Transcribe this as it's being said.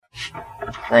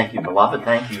Thank you, beloved.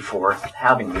 Thank you for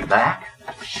having me back.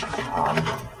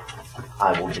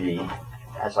 I will be,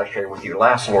 as I shared with you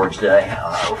last Lord's Day,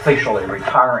 officially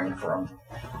retiring from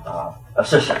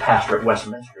assistant pastor at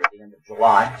Westminster at the end of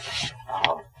July.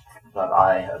 But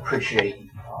I appreciate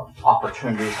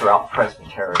opportunities throughout the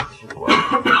presbytery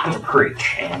to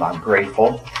preach, and I'm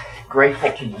grateful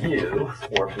to you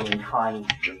for being kind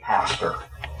to your pastor.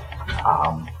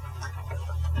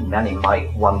 Many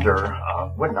might wonder,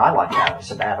 wouldn't I like to have a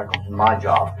sabbatical in my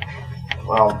job?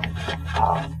 Well,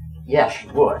 yes,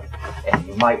 you would, and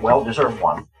you might well deserve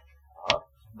one.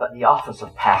 But the office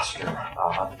of pastor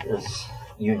is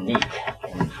unique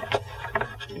in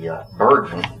the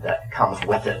burden that comes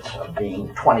with it of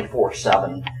being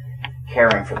 24/7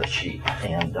 caring for the sheep,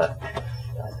 and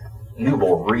you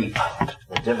will reap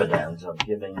the dividends of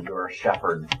giving your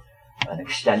shepherd an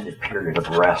extended period of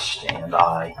rest, and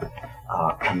I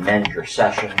commend your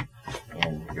session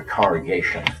and your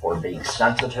congregation for being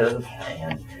sensitive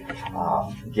and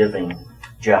giving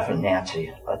Jeff and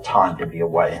Nancy a time to be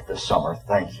away this summer.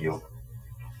 Thank you.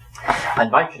 I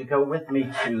invite you to go with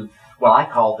me to what I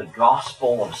call the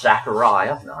Gospel of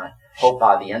Zechariah. And I hope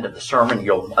by the end of the sermon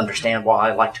you'll understand why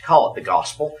I like to call it the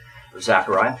Gospel of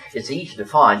Zechariah. It's easy to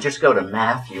find. Just go to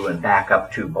Matthew and back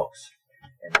up 2 books.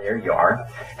 And there you are.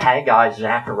 Haggai,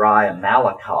 Zechariah,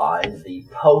 Malachi, the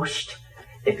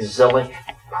post-exilic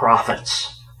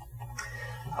prophets.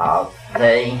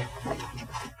 They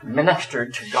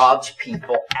ministered to God's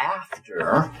people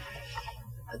after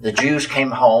the Jews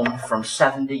came home from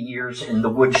 70 years in the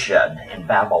woodshed in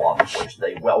Babylon, which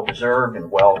they well deserved and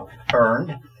well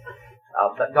earned.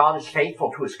 But God is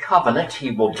faithful to his covenant.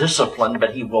 He will discipline,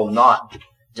 but he will not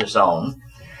disown.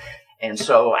 And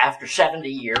so after 70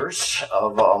 years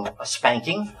of a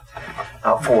spanking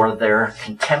for their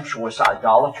contemptuous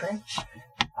idolatry,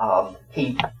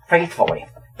 he faithfully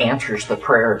answers the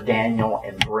prayer of Daniel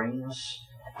and brings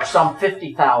some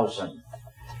 50,000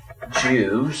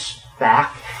 Jews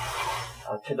back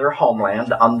to their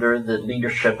homeland under the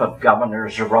leadership of Governor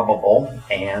Zerubbabel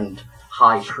and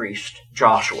High Priest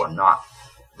Joshua, not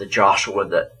the Joshua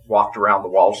that walked around the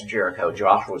walls of Jericho.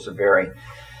 Joshua was a very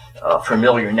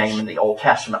familiar name in the Old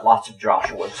Testament, lots of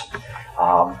Joshuas.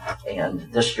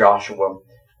 And this Joshua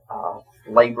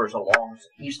labors along.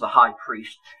 He's the high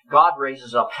priest. God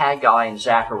raises up Haggai and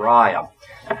Zechariah.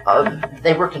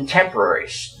 They were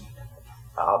contemporaries.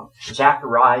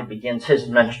 Zechariah begins his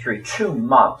ministry 2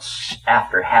 months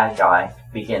after Haggai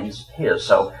begins his.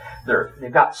 So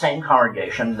they've got the same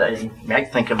congregation. They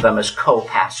might think of them as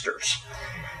co-pastors.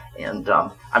 And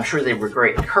I'm sure they were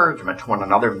great encouragement to one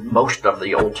another. Most of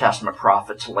the Old Testament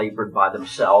prophets labored by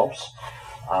themselves.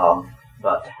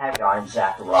 But Haggai and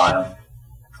Zechariah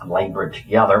labored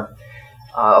together.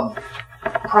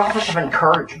 Prophets of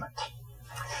encouragement.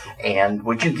 And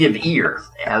would you give ear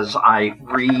as I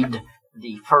read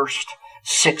the first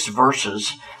 6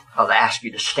 verses? I'll ask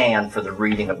you to stand for the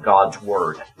reading of God's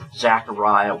Word.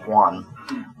 Zechariah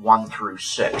 1 through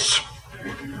 6.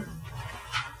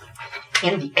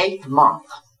 In the 8th month,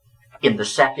 in the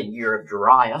 2nd year of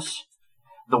Darius,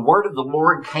 the word of the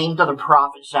Lord came to the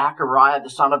prophet Zechariah, the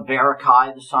son of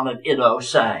Berechiah, the son of Iddo,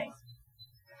 saying,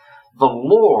 "The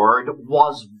Lord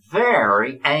was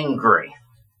very angry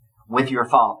with your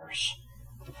fathers.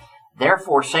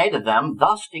 Therefore say to them,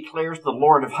 thus declares the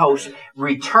Lord of hosts,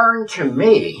 return to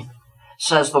me,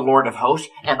 says the Lord of hosts,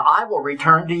 and I will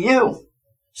return to you,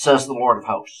 says the Lord of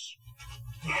hosts.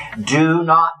 Do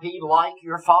not be like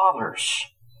your fathers,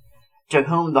 to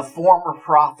whom the former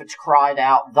prophets cried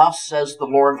out, thus says the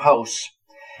Lord of hosts,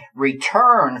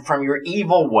 return from your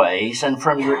evil ways and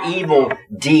from your evil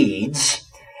deeds.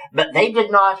 But they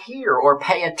did not hear or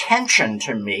pay attention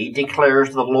to me,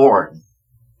 declares the Lord.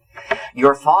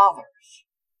 Your fathers,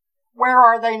 where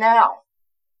are they now?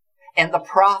 And the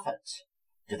prophets,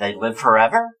 do they live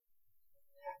forever?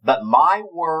 But my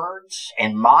words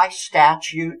and my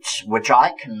statutes, which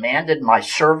I commanded my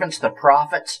servants, the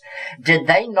prophets, did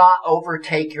they not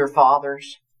overtake your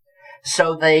fathers?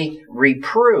 So they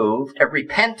repented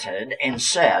and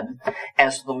said,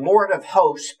 as the Lord of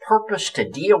hosts purposed to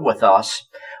deal with us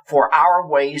for our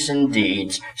ways and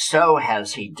deeds, so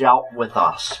has he dealt with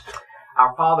us."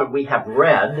 Our Father, we have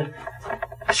read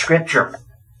Scripture,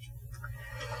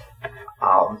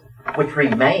 which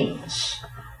remains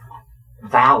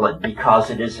valid because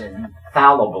it is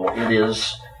infallible. It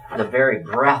is the very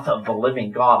breath of the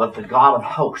living God, of the God of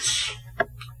hosts.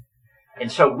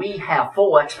 And so we have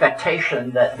full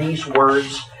expectation that these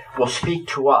words will speak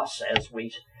to us as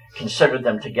we consider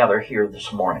them together here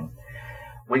this morning.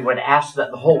 We would ask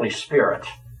that the Holy Spirit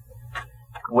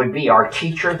would be our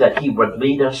teacher, that he would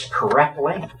lead us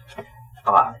correctly,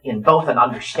 in both an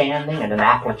understanding and an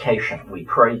application. We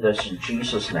pray this in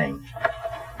Jesus' name.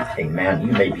 Amen.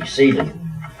 You may be seated.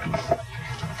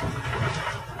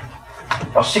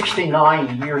 Well,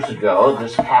 69 years ago,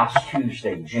 this past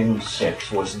Tuesday, June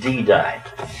 6th, was D-Day.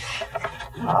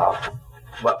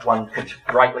 What one could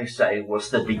rightly say was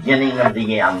the beginning of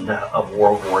the end of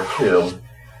World War II,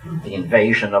 the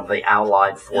invasion of the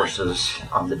Allied forces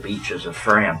on the beaches of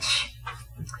France.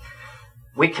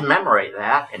 We commemorate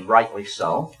that, and rightly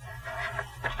so.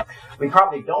 We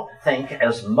probably don't think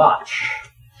as much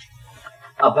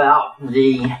about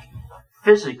the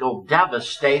physical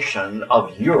devastation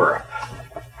of Europe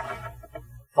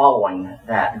following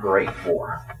that great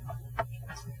war.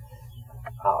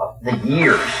 The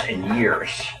years and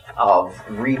years of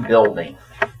rebuilding,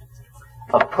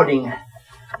 of putting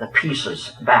the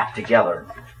pieces back together.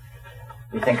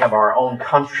 We think of our own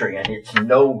country and its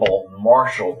noble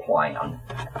Marshall Plan,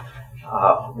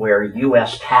 where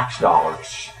U.S. tax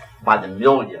dollars by the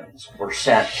millions were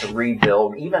sent to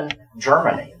rebuild even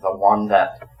Germany, the one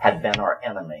that had been our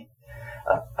enemy.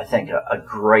 I think a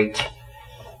great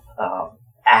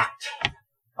act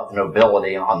of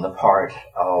nobility on the part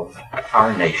of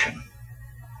our nation.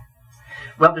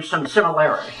 Well, there's some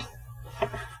similarity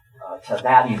to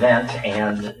that event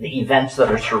and the events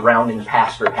that are surrounding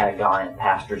Pastor Haggai and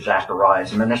Pastor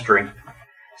Zechariah's ministry.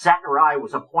 Zechariah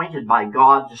was appointed by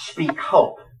God to speak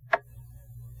hope,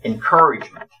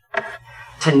 encouragement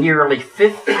to nearly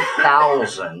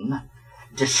 50,000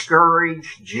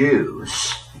 discouraged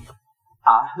Jews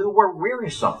who were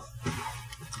wearisome.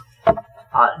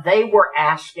 They were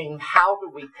asking, how do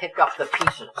we pick up the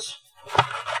pieces?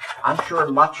 I'm sure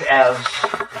much as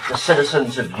the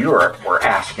citizens of Europe were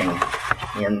asking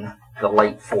in the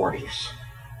late 40s.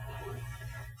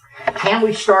 Can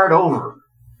we start over?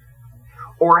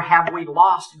 Or have we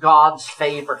lost God's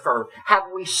favor? Have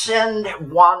we sinned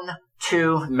one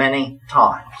too many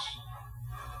times?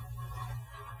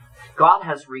 God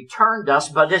has returned us,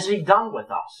 but is He done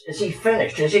with us? Is He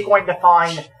finished? Is He going to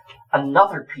find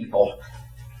another people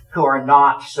who are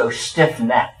not so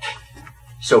stiff-necked,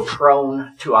 so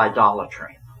prone to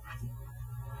idolatry?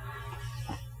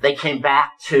 They came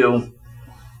back to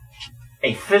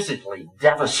a physically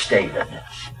devastated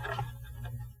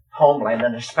homeland,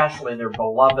 and especially their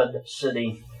beloved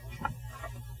city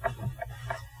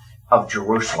of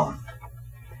Jerusalem.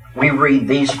 We read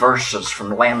these verses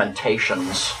from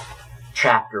Lamentations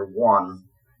chapter 1,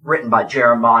 written by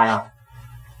Jeremiah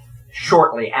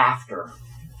shortly after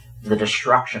the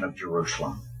destruction of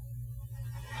Jerusalem.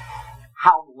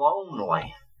 How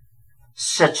lonely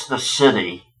sits the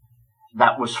city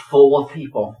that was full of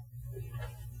people.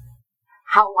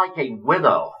 How like a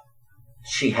widow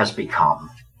she has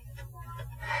become.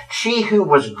 She who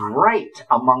was great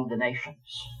among the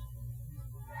nations.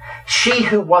 She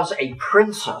who was a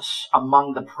princess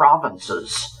among the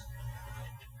provinces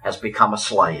has become a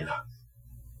slave.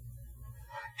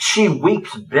 She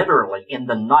weeps bitterly in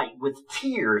the night with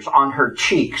tears on her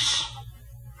cheeks.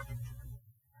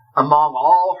 Among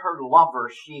all her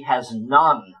lovers, she has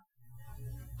none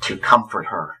to comfort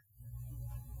her.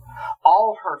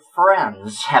 All her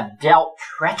friends have dealt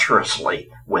treacherously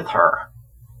with her.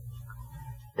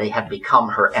 They have become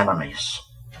her enemies.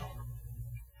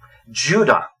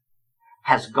 Judah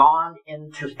has gone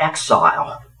into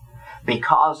exile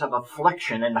because of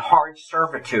affliction and hard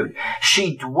servitude.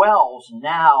 She dwells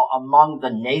now among the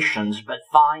nations, but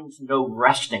finds no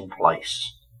resting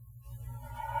place.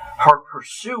 Her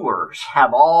pursuers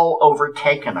have all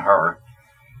overtaken her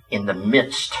in the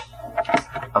midst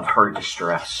of her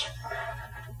distress.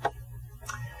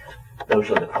 Those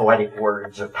are the poetic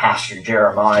words of Pastor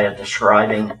Jeremiah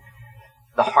describing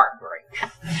the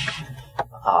heartbreak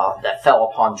that fell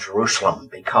upon Jerusalem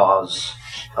because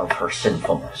of her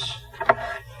sinfulness.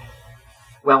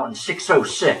 Well, in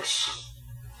 606,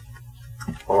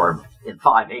 or in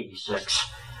 586,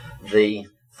 the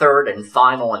third and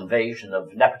final invasion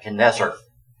of Nebuchadnezzar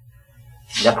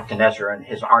and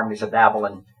his armies of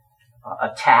Babylon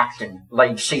attacked and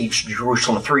laid siege to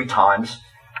Jerusalem 3 times.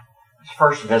 His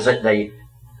first visit, they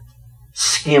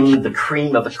skimmed the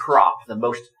cream of the crop, the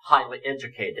most highly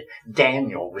educated.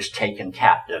 Daniel was taken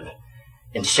captive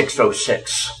in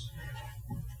 606.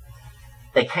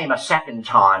 They came a second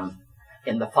time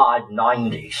in the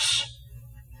 590s.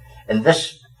 And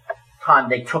this time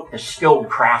they took the skilled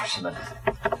craftsmen.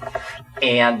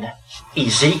 And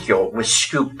Ezekiel was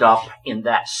scooped up in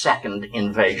that second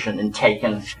invasion and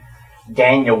taken.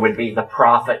 Daniel would be the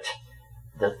prophet,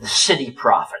 the city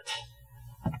prophet.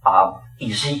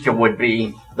 Ezekiel would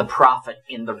be the prophet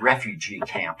in the refugee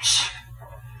camps.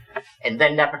 And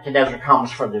then Nebuchadnezzar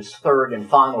comes for this third and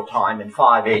final time in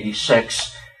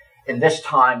 586, and this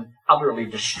time utterly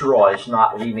destroys,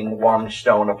 not leaving one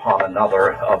stone upon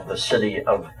another, of the city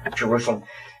of Jerusalem.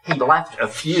 He left a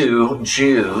few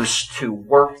Jews to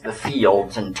work the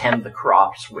fields and tend the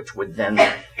crops, which would then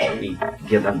be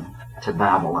given to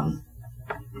Babylon.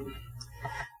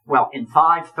 Well, in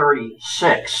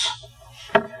 536,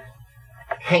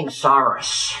 King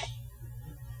Cyrus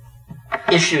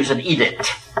issues an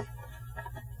edict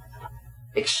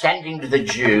extending to the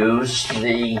Jews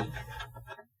the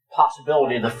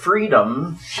possibility, the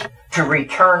freedom to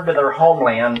return to their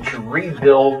homeland, to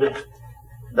rebuild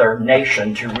their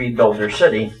nation, to rebuild their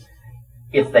city,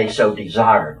 if they so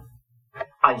desired.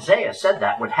 Isaiah said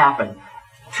that would happen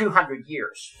 200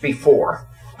 years before.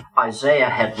 Isaiah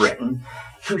had written,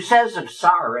 who says of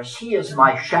Cyrus, he is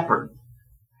my shepherd,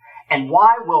 and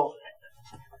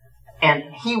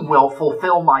he will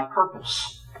fulfill my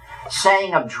purpose,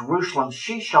 saying of Jerusalem,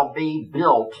 she shall be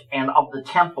built, and of the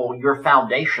temple your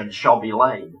foundations shall be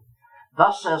laid.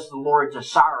 Thus says the Lord to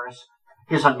Cyrus,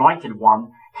 his anointed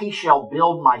one, he shall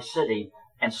build my city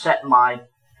and set my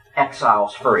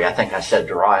exiles free. I think I said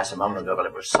Darius a moment ago, but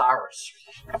it was Cyrus,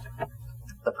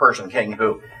 the Persian king,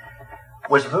 who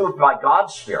was moved by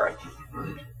God's Spirit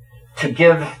to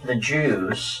give the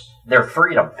Jews their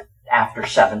freedom after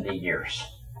 70 years.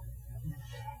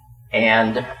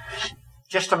 And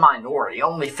just a minority,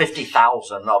 only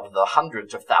 50,000 of the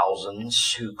hundreds of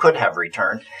thousands who could have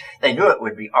returned. They knew it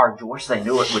would be arduous. They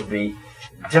knew it would be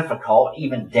difficult,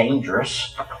 even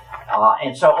dangerous.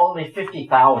 And so only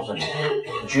 50,000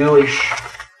 Jewish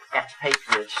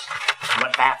expatriates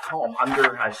went back home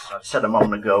under, as I said a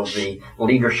moment ago, the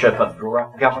leadership of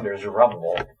Governor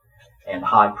Zerubbabel and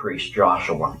High Priest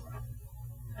Joshua.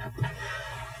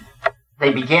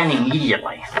 They began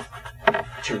immediately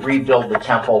to rebuild the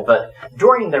temple, but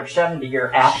during their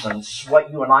 70-year absence,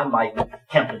 what you and I might be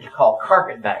tempted to call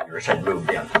carpetbaggers had moved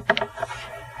in.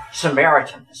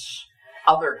 Samaritans,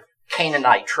 other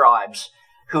Canaanite tribes,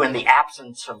 who in the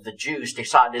absence of the Jews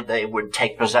decided they would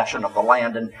take possession of the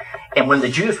land. And when the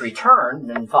Jews returned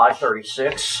in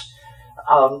 536,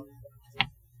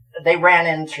 they ran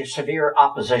into severe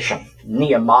opposition.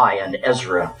 Nehemiah and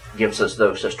Ezra gives us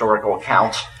those historical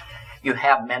accounts. You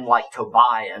have men like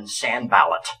Tobiah and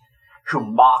Sanballat, who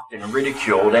mocked and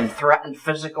ridiculed and threatened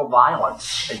physical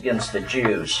violence against the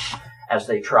Jews as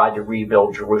they tried to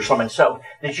rebuild Jerusalem. And so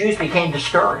the Jews became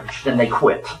discouraged and they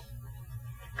quit.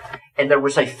 And there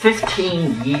was a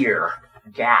 15-year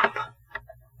gap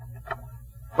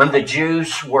when the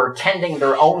Jews were tending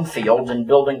their own fields and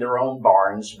building their own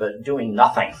barns, but doing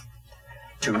nothing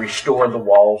to restore the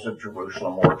walls of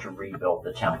Jerusalem or to rebuild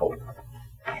the temple.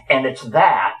 And it's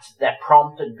that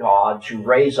prompted God to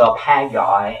raise up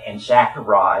Haggai and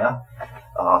Zechariah,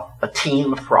 a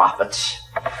team of prophets,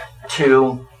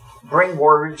 to bring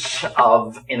words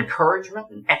of encouragement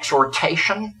and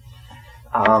exhortation,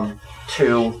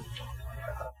 to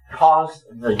cause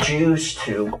the Jews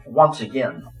to once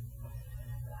again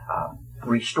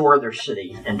restore their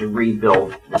city and to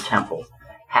rebuild the temple.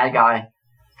 Haggai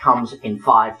comes in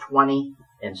 520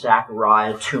 and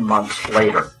Zechariah 2 months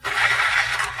later.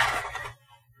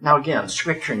 Now again,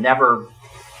 Scripture never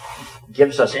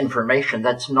gives us information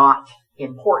that's not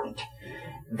important.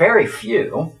 Very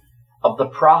few of the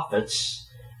prophets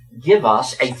give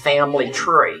us a family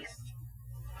tree.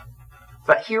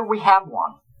 But here we have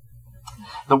one.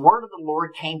 The word of the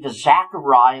Lord came to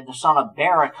Zechariah, the son of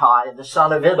Berechiah, the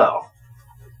son of Iddo.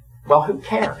 Well, who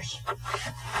cares?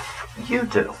 You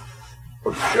do.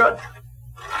 Or should.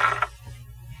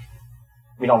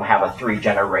 We don't have a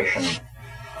 3-generation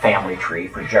family tree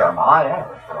for Jeremiah,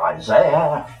 or for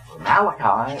Isaiah, or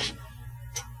Malachi.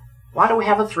 Why do we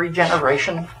have a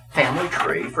 3-generation family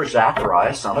tree for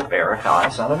Zechariah, son of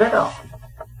Berechiah, son of Iddo?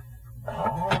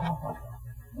 Oh.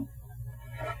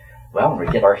 Well, when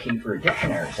we get our Hebrew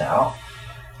dictionaries out,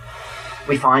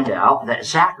 we find out that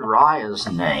Zechariah's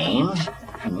name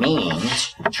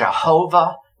means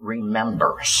Jehovah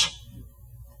remembers.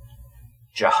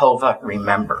 Jehovah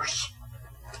remembers.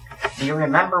 Do you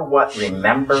remember what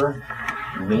remember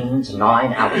means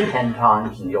 9 out of 10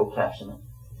 times in the Old Testament?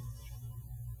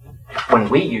 When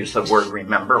we use the word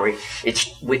remember,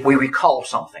 we recall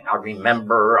something. I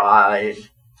remember I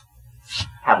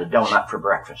had a donut for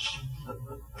breakfast.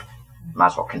 Might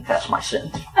as well confess my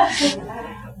sins.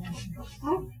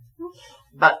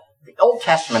 But the Old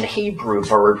Testament Hebrew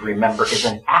verb remember is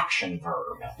an action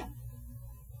verb.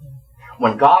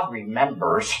 When God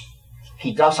remembers,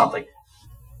 he does something.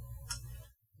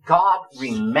 God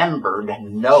remembered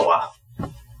Noah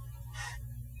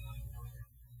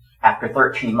after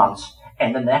 13 months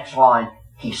And the next line,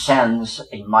 he sends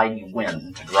a mighty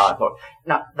wind to drive over.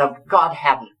 Now, God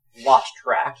hadn't lost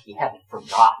track. He hadn't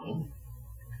forgotten.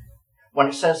 When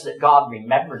it says that God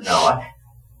remembered Noah,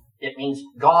 it means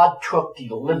God took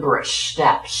deliberate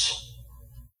steps.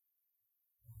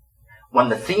 When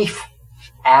the thief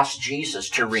asked Jesus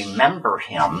to remember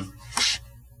him,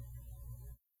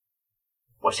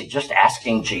 was he just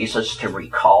asking Jesus to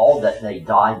recall that they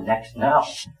died next? No.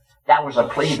 That was a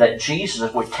plea that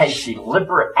Jesus would take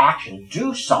deliberate action,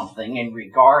 do something in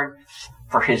regard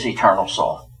for his eternal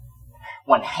soul.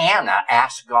 When Hannah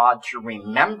asked God to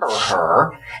remember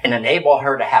her and enable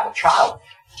her to have a child,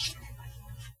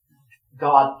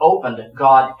 God opened it,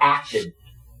 God acted.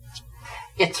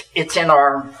 It's in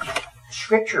our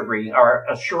scripture reading, our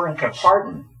assurance of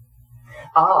pardon.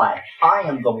 I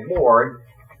am the Lord,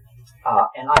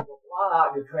 and I will blot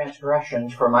out your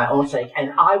transgressions for my own sake,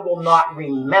 and I will not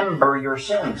remember your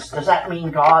sins. Does that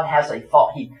mean God has a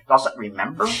fault? He doesn't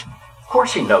remember? Of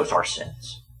course he knows our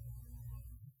sins.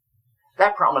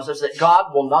 That promises that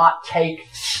God will not take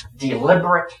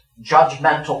deliberate,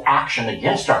 judgmental action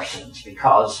against our sins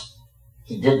because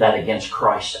he did that against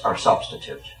Christ, our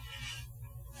substitute.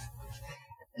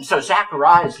 And so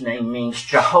Zechariah's name means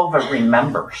Jehovah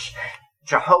remembers.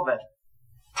 Jehovah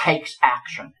takes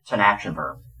action. It's an action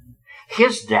verb.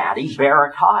 His daddy,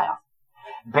 Berechiah.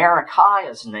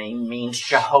 Berechiah's name means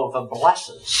Jehovah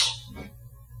blesses.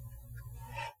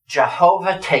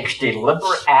 Jehovah takes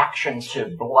deliberate action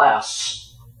to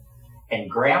bless, and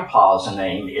Grandpa's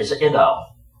name is Iddo.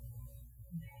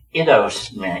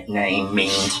 Iddo's name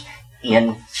means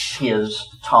in his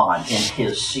time, in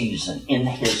his season, in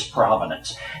his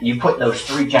providence. You put those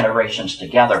three generations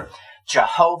together.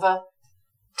 Jehovah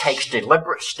takes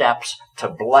deliberate steps to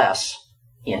bless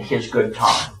in his good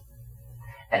time.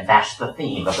 And that's the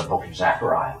theme of the book of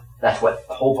Zechariah. That's what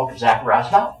the whole book of Zechariah is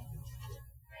about.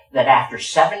 That after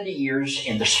 70 years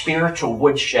in the spiritual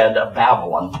woodshed of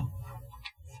Babylon,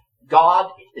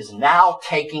 God is now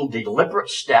taking deliberate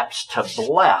steps to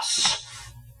bless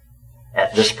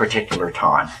at this particular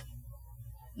time.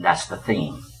 And that's the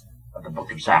theme of the book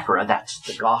of Zechariah. That's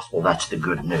the gospel. That's the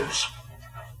good news.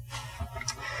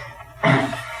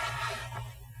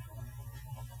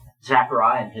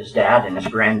 Zechariah and his dad and his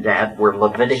granddad were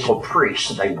Levitical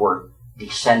priests. They were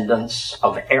descendants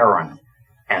of Aaron,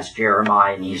 as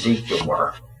Jeremiah and Ezekiel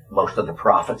were. Most of the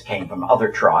prophets came from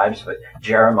other tribes, but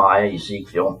Jeremiah,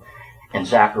 Ezekiel, and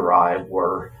Zechariah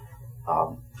were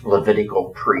Levitical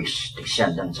priests,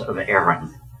 descendants of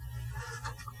Aaron.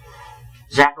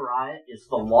 Zechariah is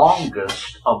the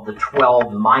longest of the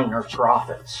 12 minor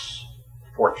prophets,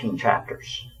 14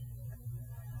 chapters.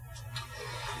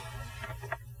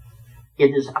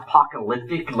 It is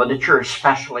apocalyptic literature,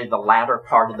 especially the latter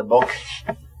part of the book.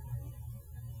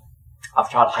 I've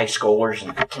taught high schoolers,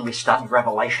 and can we study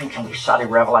Revelation? Can we study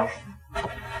Revelation?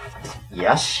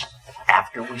 Yes,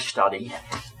 after we study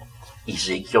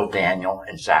Ezekiel, Daniel,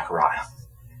 and Zechariah.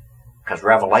 Because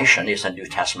Revelation is a New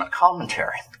Testament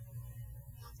commentary.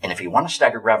 And if you want to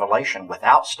study Revelation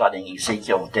without studying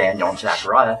Ezekiel, Daniel, and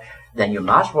Zechariah, then you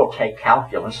might as well take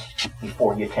calculus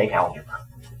before you take algebra.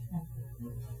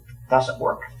 Doesn't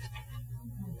work.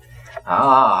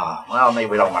 Well, maybe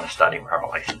we don't want to study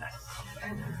Revelation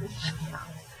then.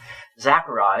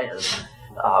 Zechariah is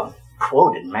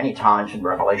quoted many times in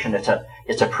Revelation.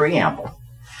 It's a preamble.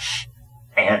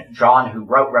 And John, who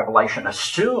wrote Revelation,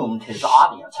 assumed his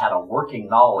audience had a working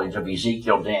knowledge of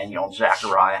Ezekiel, Daniel, and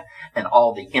Zechariah, and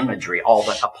all the imagery, all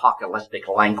the apocalyptic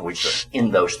language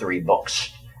in those three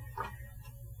books.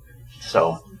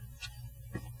 So,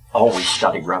 always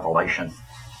study Revelation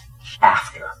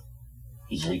after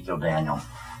Ezekiel, Daniel,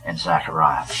 and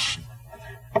Zechariah.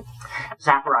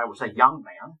 Zechariah was a young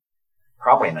man,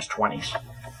 probably in his 20s.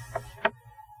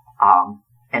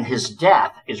 And his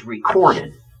death is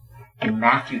recorded in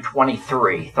Matthew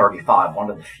 23:35, one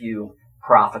of the few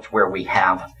prophets where we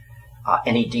have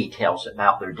any details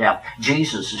about their death.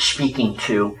 Jesus is speaking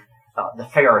to the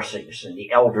Pharisees and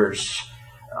the elders,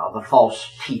 the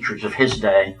false teachers of his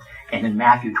day. And in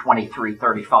Matthew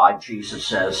 23:35, Jesus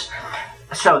says,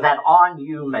 "So that on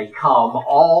you may come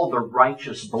all the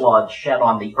righteous blood shed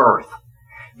on the earth,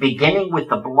 beginning with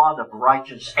the blood of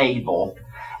righteous Abel,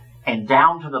 and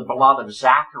down to the blood of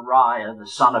Zechariah, the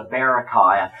son of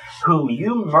Berechiah, whom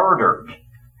you murdered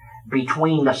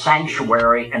between the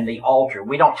sanctuary and the altar."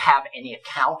 We don't have any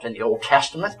account in the Old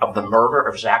Testament of the murder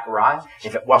of Zechariah.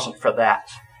 If it wasn't for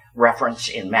that reference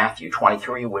in Matthew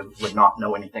 23, we would not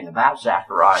know anything about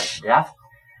Zechariah's death.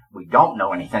 We don't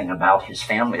know anything about his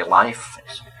family life,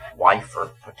 his wife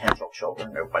or potential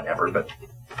children or whatever, but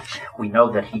we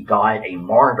know that he died a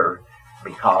martyr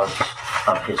because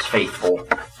of his faithful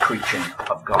preaching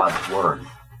of God's Word.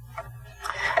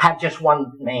 I have just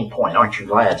one main point. Aren't you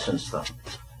glad, since the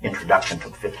introduction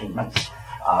took 15 minutes?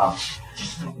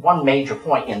 Just one major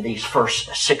point in these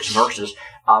first 6 verses.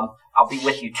 I'll be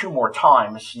with you 2 more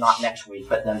times, not next week,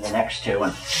 but then the next 2.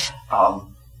 And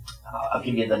I'll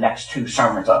give you the next 2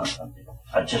 sermons.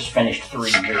 I just finished a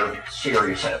 3-year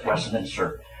series at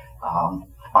Westminster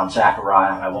on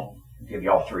Zechariah. I won't give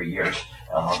you all 3 years,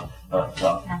 but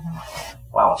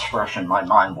while it's fresh in my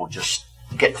mind, we'll just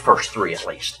get the first 3 at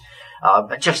least.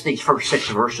 But just these first 6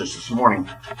 verses this morning.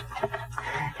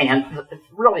 And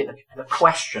really the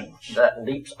question that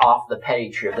leaps off the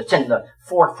page here, that's in the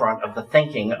forefront of the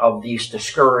thinking of these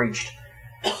discouraged,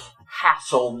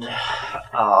 hassled,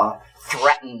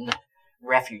 threatened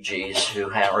refugees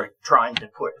who are trying to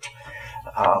put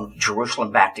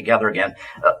Jerusalem back together again.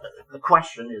 The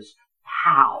question is,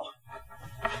 how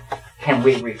can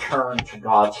we return to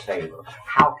God's favor?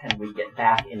 How can we get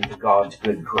back into God's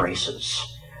good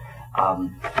graces?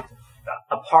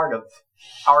 A part of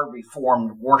our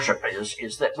Reformed worship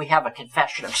is that we have a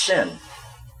confession of sin.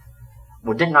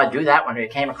 Well, didn't I do that when I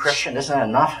became a Christian? Isn't that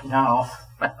enough? No,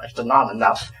 it's not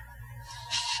enough.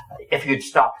 If you'd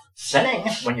stopped sinning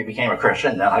when you became a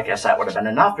Christian, then I guess that would have been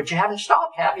enough, but you haven't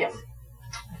stopped, have you?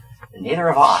 Neither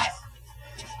have I.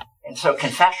 And so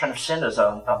confession of sin is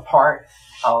a part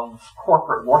of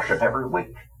corporate worship every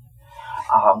week.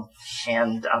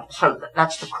 So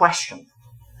that's the question.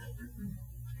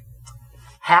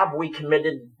 Have we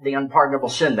committed the unpardonable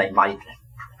sin? They might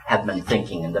have been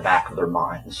thinking in the back of their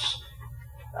minds.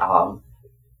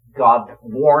 God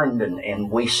warned and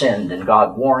we sinned, and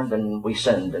God warned and we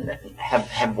sinned, and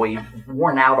have we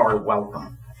worn out our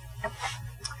welcome?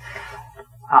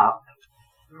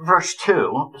 Verse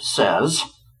 2 says,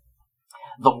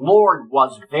 "The Lord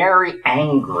was very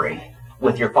angry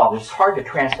with your fathers." It's hard to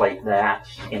translate that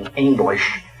in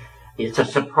English. It's a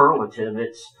superlative.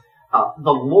 It's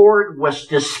the Lord was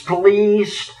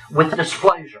displeased with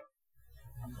displeasure.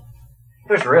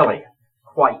 He was really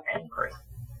quite angry.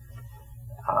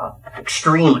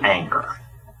 Extreme anger.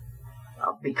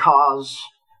 Because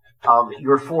of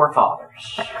your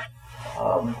forefathers.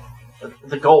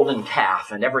 The golden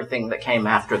calf and everything that came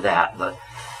after that. The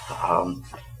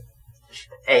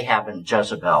Ahab and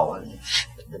Jezebel and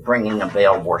the bringing of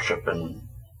Baal worship, and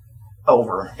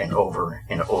over and over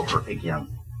and over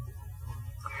again.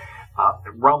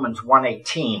 Romans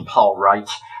 1:18, Paul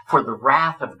writes, "For the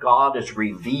wrath of God is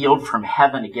revealed from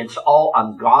heaven against all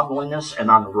ungodliness and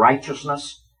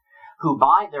unrighteousness, who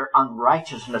by their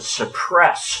unrighteousness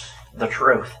suppress the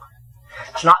truth."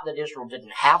 It's not that Israel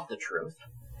didn't have the truth.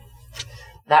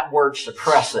 That word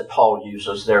suppress that Paul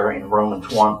uses there in Romans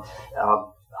 1,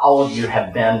 all of you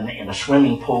have been in a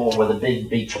swimming pool with a big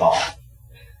beach ball.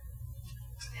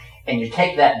 And you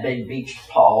take that big beach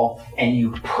ball and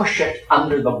you push it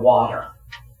under the water.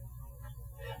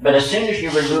 But as soon as you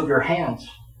remove your hands,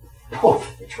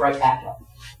 poof, it's right back up.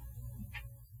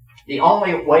 The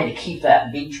only way to keep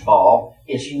that beach ball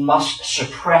is you must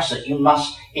suppress it. You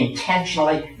must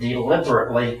intentionally,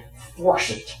 deliberately force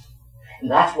it.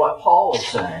 And that's what Paul is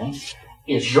saying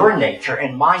is your nature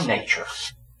and my nature.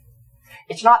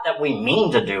 It's not that we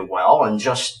mean to do well and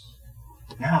just,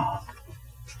 no.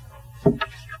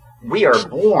 We are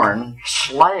born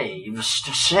slaves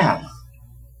to sin.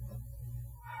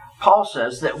 Paul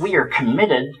says that we are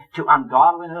committed to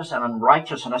ungodliness and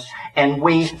unrighteousness, and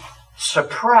we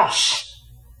suppress.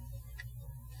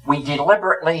 We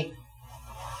deliberately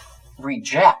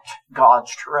reject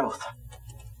God's truth.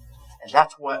 And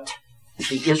that's what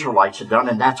the Israelites had done,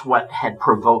 and that's what had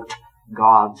provoked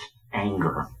God's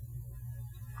anger.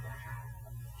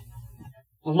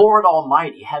 Lord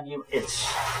Almighty,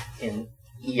 it's in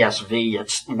ESV,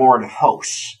 it's Lord of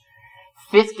Hosts.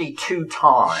 52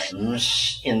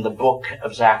 times in the book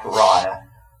of Zechariah,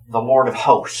 the Lord of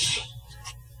Hosts.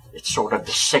 It's sort of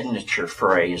the signature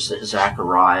phrase that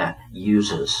Zechariah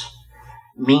uses.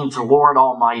 It means Lord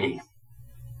Almighty.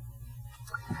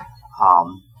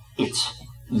 It's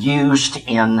used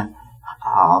in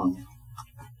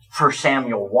 1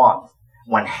 Samuel 1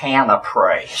 when Hannah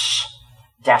prays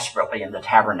desperately in the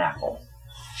tabernacle.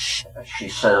 She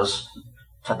says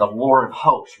to the Lord of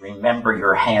Hosts, "Remember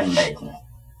your handmaiden."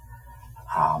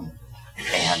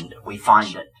 And we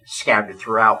find it scattered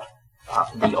throughout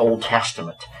the Old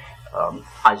Testament.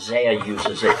 Isaiah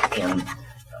uses it in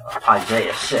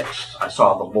Isaiah 6. "I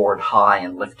saw the Lord high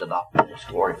and lifted up, and his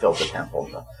glory filled the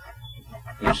temple."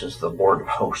 Uses the Lord of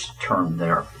Hosts term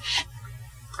there.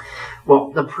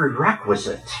 Well, the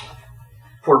prerequisite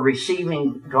for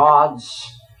receiving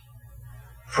God's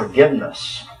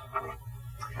forgiveness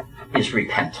is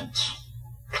repentance.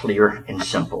 clear and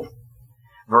simple.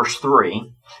 Verse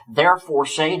 3, therefore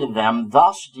say to them,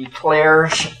 thus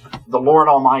declares the Lord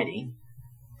Almighty,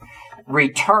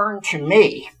 return to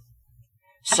me,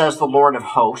 says the Lord of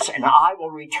hosts, and I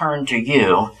will return to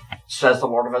you, says the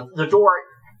Lord of hosts. The door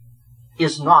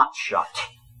is not shut.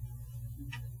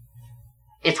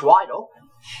 It's wide open.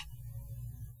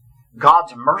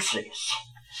 God's mercies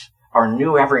are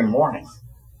new every morning.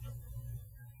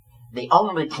 The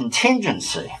only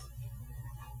contingency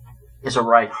is a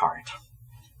right heart.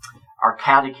 Our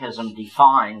catechism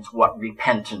defines what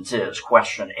repentance is.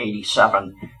 Question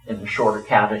 87 in the shorter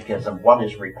catechism. What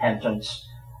is repentance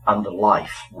unto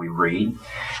life? We read,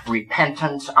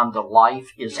 repentance unto life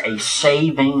is a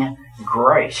saving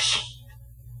grace.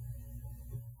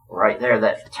 Right there,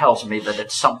 that tells me that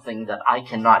it's something that I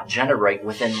cannot generate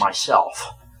within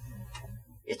myself.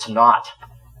 It's not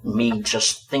me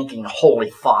just thinking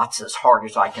holy thoughts as hard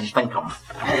as I can think them.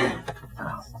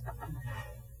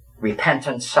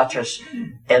 Repentance, such as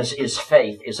is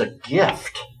faith, is a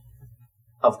gift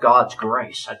of God's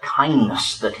grace, a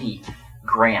kindness that He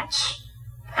grants.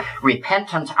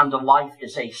 Repentance unto life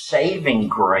is a saving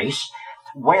grace,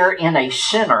 wherein a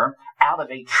sinner, out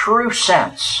of a true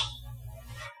sense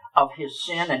of his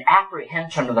sin and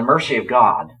apprehension of the mercy of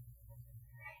God,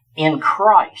 in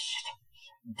Christ,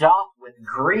 doth with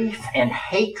grief and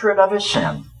hatred of his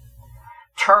sin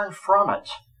turn from it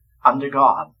unto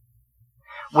God,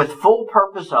 with full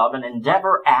purpose of and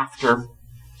endeavor after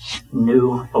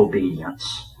new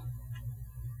obedience.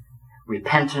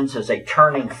 Repentance is a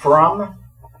turning from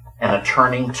and a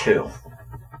turning to.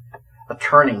 A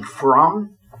turning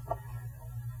from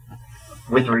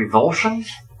with revulsion,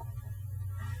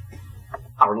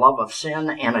 our love of sin,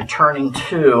 and a turning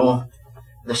to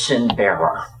the sin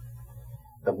bearer,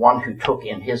 the one who took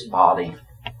in his body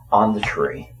on the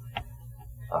tree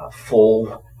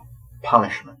full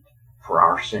punishment for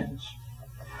our sins.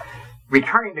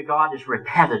 Returning to God is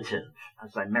repetitive.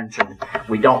 As I mentioned,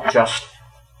 we don't just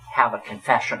have a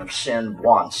confession of sin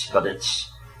once, but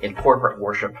it's in corporate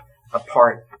worship a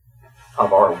part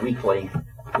of our weekly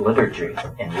liturgy,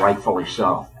 and rightfully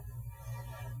so.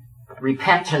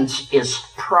 Repentance is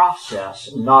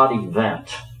process, not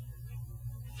event.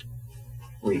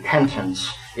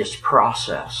 Repentance is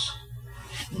process,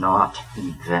 not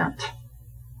event.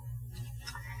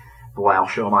 Boy, I'll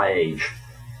show my age.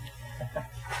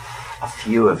 A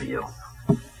few of you.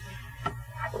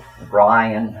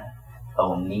 Brian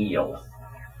O'Neill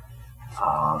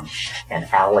and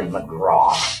Allie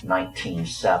McGraw,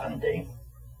 1970.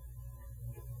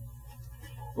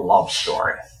 Love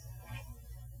story.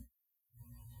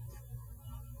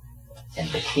 And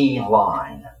the key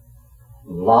line,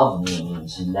 love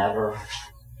means never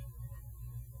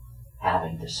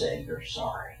having to say you're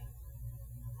sorry.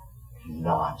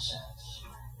 Nonsense.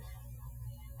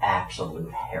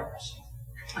 Absolute heresy.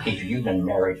 If you've been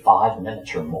married 5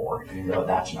 minutes or more, you know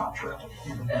that's not true.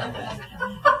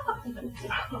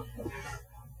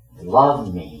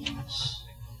 Love means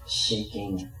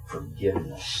seeking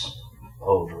forgiveness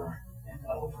over and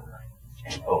over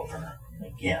and over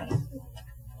again.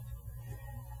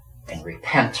 And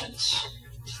repentance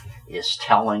is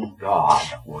telling God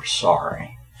we're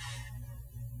sorry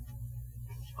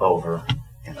over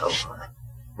and over.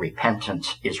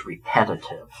 Repentance is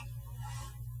repetitive,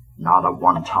 not a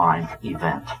one-time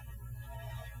event.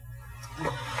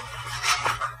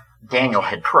 Daniel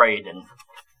had prayed in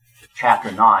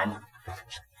chapter 9,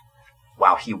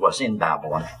 while he was in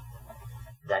Babylon,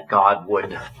 that God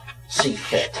would see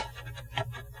fit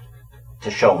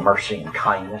to show mercy and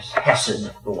kindness,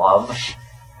 hesed love,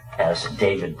 as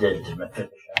David did to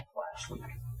Mephibosheth last week.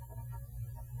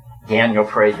 Daniel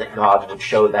prayed that God would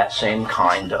show that same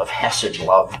kind of hesed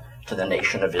love to the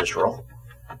nation of Israel,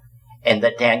 and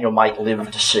that Daniel might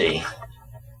live to see,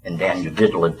 and Daniel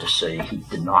did live to see, he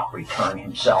did not return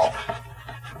himself,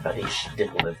 but he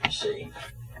did live to see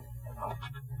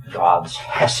God's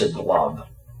hesed love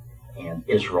and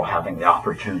Israel having the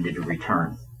opportunity to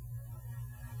return.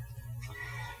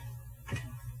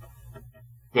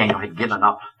 Daniel had given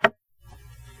up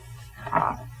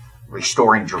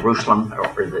restoring Jerusalem,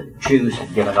 or the Jews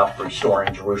had given up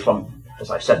restoring Jerusalem,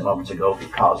 as I said moments ago,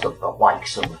 because of the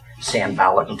likes of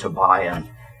Sanballat and Tobiah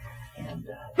and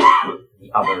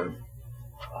the other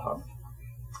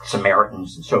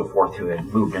Samaritans and so forth who had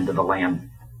moved into the land.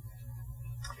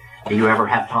 Do you ever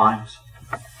have times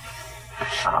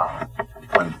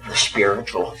when the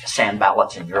spiritual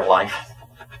Sanballats in your life?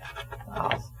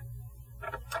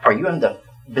 Are you in the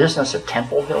business of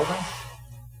temple building?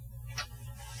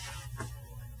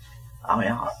 Oh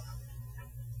yeah.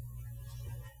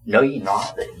 Know ye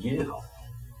not that you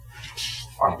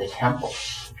are the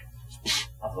temples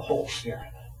of the Holy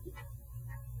Spirit.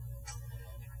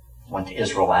 Went to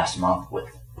Israel last month with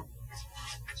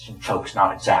some folks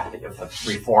not exactly of the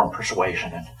Reformed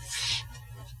persuasion, and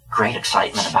great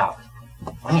excitement about,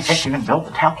 when you think you're going to build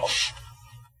the temple?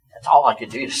 That's all I could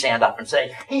do to stand up and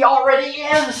say, He already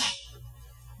is.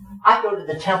 I go to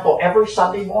the temple every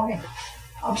Sunday morning.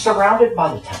 I'm surrounded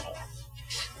by the temple.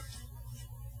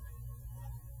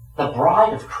 The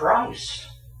bride of Christ.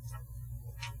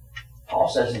 Paul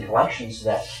says in Galatians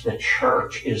that the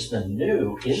church is the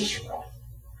new Israel.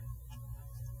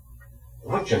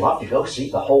 Would you love to go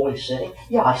see the holy city?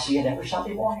 Yeah, I see it every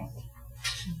Sunday morning.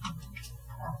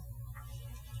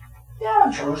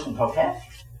 Yeah, Jerusalem's okay.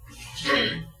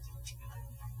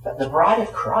 But the bride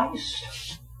of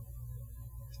Christ,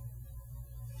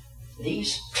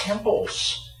 these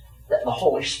temples that the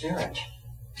Holy Spirit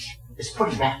is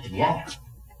putting back together,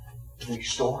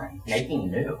 restoring, making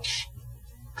new,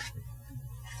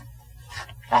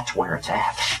 that's where it's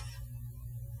at.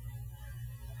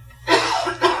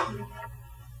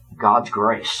 God's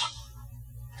grace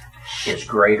is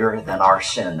greater than our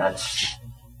sin. That's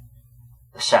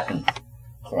the second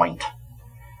point.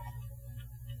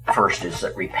 First is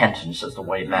that repentance is the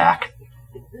way back.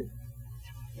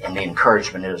 And the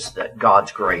encouragement is that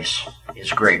God's grace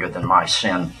is greater than my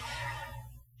sin.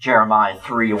 Jeremiah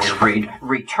 3, we read,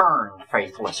 "Return,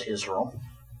 faithless Israel,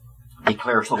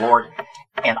 declares the Lord,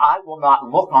 and I will not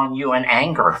look on you in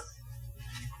anger.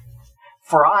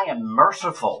 For I am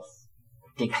merciful,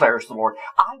 declares the Lord.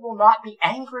 I will not be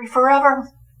angry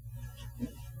forever.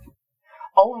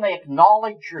 Only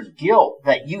acknowledge your guilt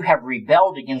that you have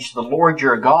rebelled against the Lord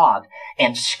your God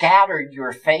and scattered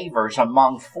your favors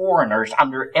among foreigners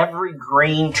under every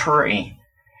green tree,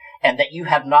 and that you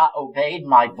have not obeyed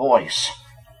my voice,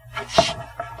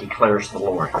 declares the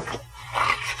Lord."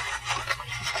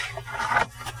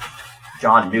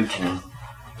 John Newton,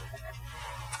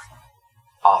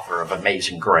 author of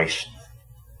Amazing Grace,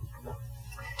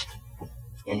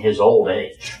 in his old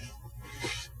age,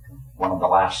 one of the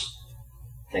last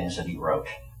things that he wrote,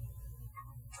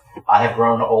 "I have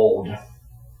grown old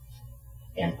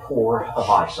and poor of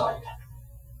eyesight."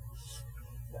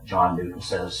 John Newton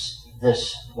says,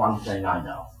 "This one thing I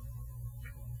know,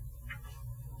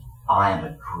 I am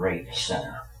a great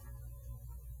sinner,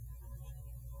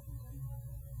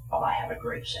 but I have a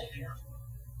great Savior."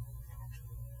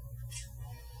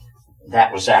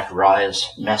 That was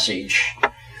Zechariah's message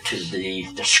to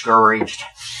the discouraged,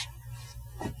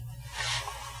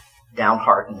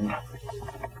 downhearted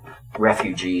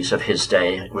refugees of his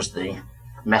day. It was the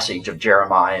message of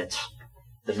Jeremiah. It's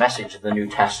the message of the New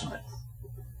Testament.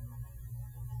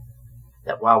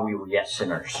 That while we were yet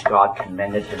sinners, God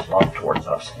commended His love towards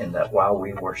us, and that while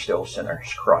we were still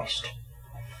sinners, Christ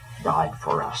died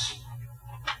for us.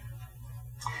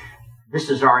 This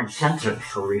is our incentive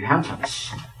for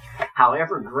repentance.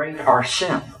 However great our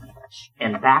sin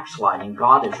and backsliding,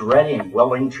 God is ready and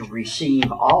willing to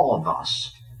receive all of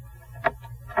us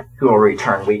who will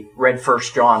return. We read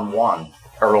 1 John 1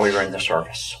 earlier in the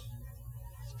service.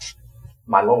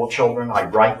 "My little children, I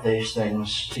write these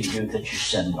things to you that you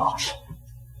sin not.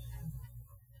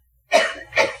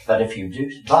 But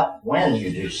when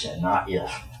you do sin, not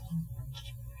if."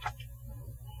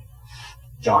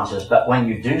 John says, "But when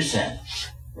you do sin,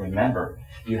 remember,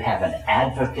 you have an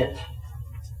advocate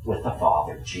with the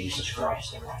Father, Jesus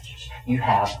Christ the righteous." You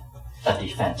have a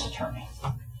defense attorney.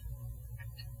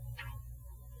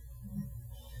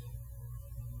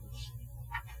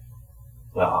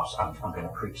 Well, I'm going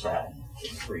to preach that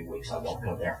in 3 weeks. I won't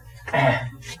go there.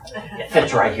 It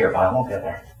fits right here, but I won't go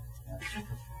there.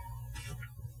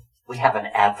 We have an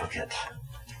advocate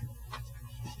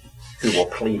who will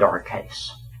plead our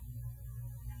case.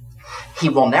 He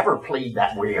will never plead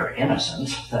that we are innocent.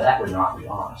 That would not be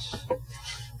honest.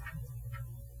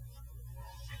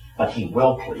 But he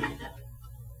will plead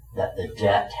that the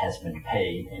debt has been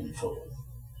paid in full.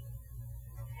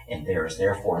 And there is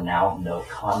therefore now no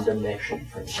condemnation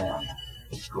for them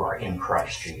who are in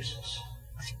Christ Jesus.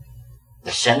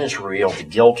 The sin is real, the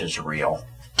guilt is real,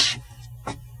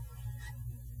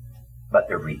 but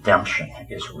the redemption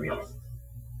is real.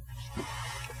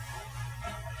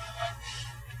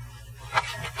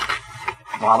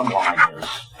 Bottom line is,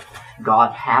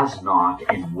 God has not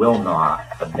and will not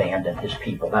abandon His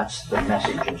people. That's the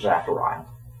message of Zechariah.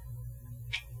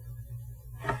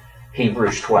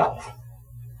 Hebrews 12.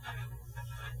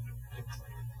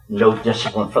 "No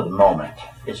discipline for the moment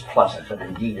is pleasant, but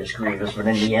indeed is grievous, but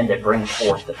in the end it brings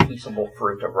forth the peaceable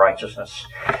fruit of righteousness."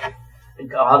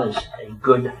 God is a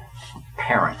good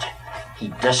parent. He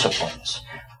disciplines.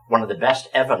 One of the best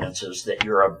evidences that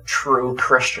you're a true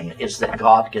Christian is that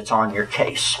God gets on your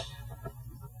case.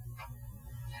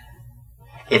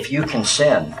 If you can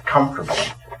sin comfortably,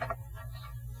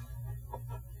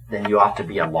 then you ought to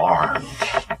be alarmed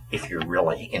if you're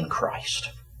really in Christ.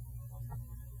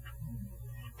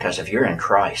 Because if you're in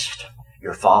Christ,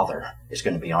 your Father is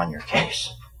going to be on your case.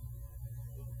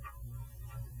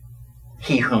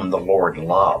 He whom the Lord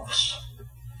loves,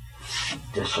 he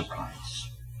disciplines,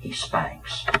 he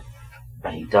spanks,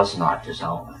 but he does not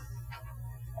disown.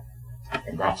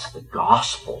 And that's the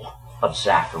gospel of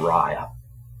Zechariah.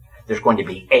 There's going to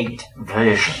be 8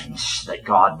 visions that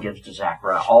God gives to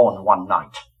Zechariah all in one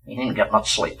night. He didn't get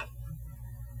much sleep.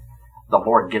 The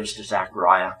Lord gives to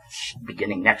Zechariah,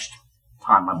 beginning next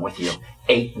time I'm with you,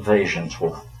 8 visions.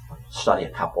 We'll study a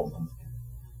couple of them.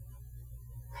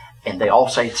 And they all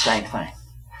say the same thing.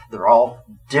 They're all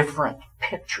different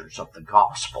pictures of the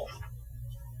gospel.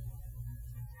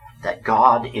 That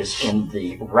God is in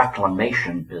the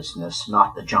reclamation business,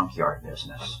 not the junkyard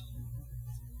business.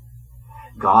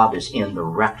 God is in the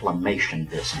reclamation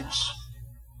business,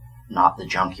 not the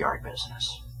junkyard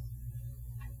business.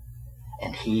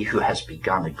 And he who has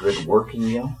begun a good work in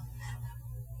you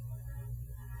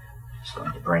is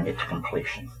going to bring it to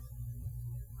completion.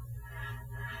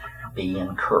 Be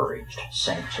encouraged,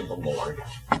 saints of the Lord,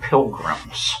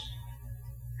 pilgrims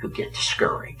who get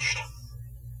discouraged.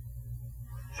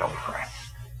 Shall we pray?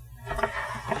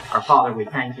 Our Father, we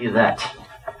thank you that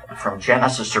from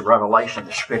Genesis to Revelation,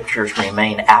 the Scriptures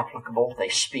remain applicable. They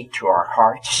speak to our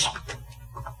hearts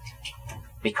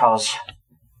because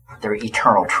they're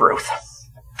eternal truth.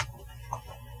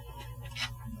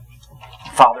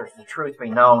 Father, if the truth be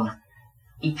known,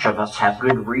 each of us have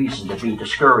good reason to be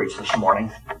discouraged this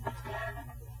morning.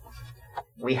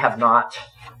 We have not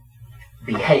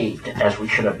behaved as we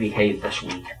should have behaved this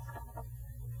week.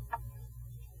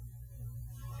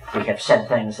 We have said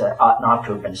things that ought not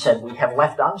to have been said. We have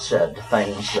left unsaid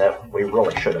things that we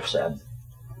really should have said.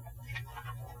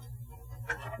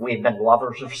 We've been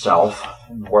lovers of self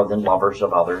more than lovers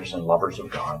of others and lovers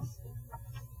of God.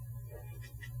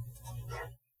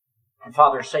 And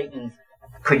Father, Satan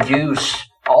could use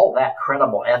all that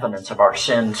credible evidence of our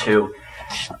sin to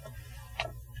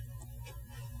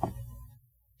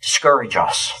discourage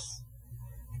us,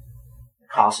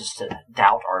 cause us to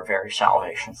doubt our very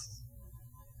salvation.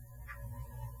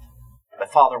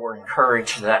 But Father, we're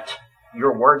encouraged that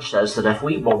your word says that if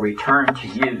we will return to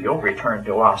you, you'll return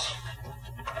to us.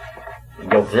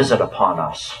 And you'll visit upon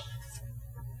us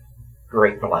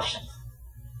great blessing.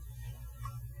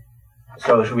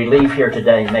 So as we leave here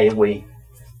today, may we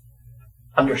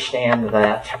understand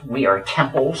that we are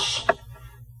temples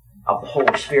of the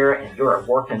Holy Spirit, and you're at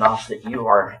work in us, that you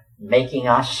are making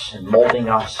us and molding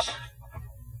us.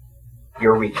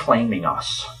 You're reclaiming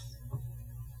us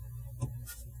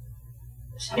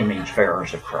as image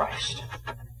bearers of Christ.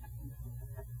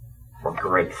 We're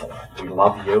grateful. We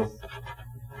love you.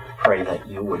 Pray that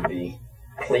you would be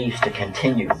pleased to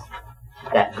continue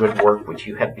that good work which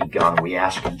you have begun. We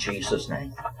ask in Jesus'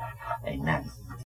 name. Amen.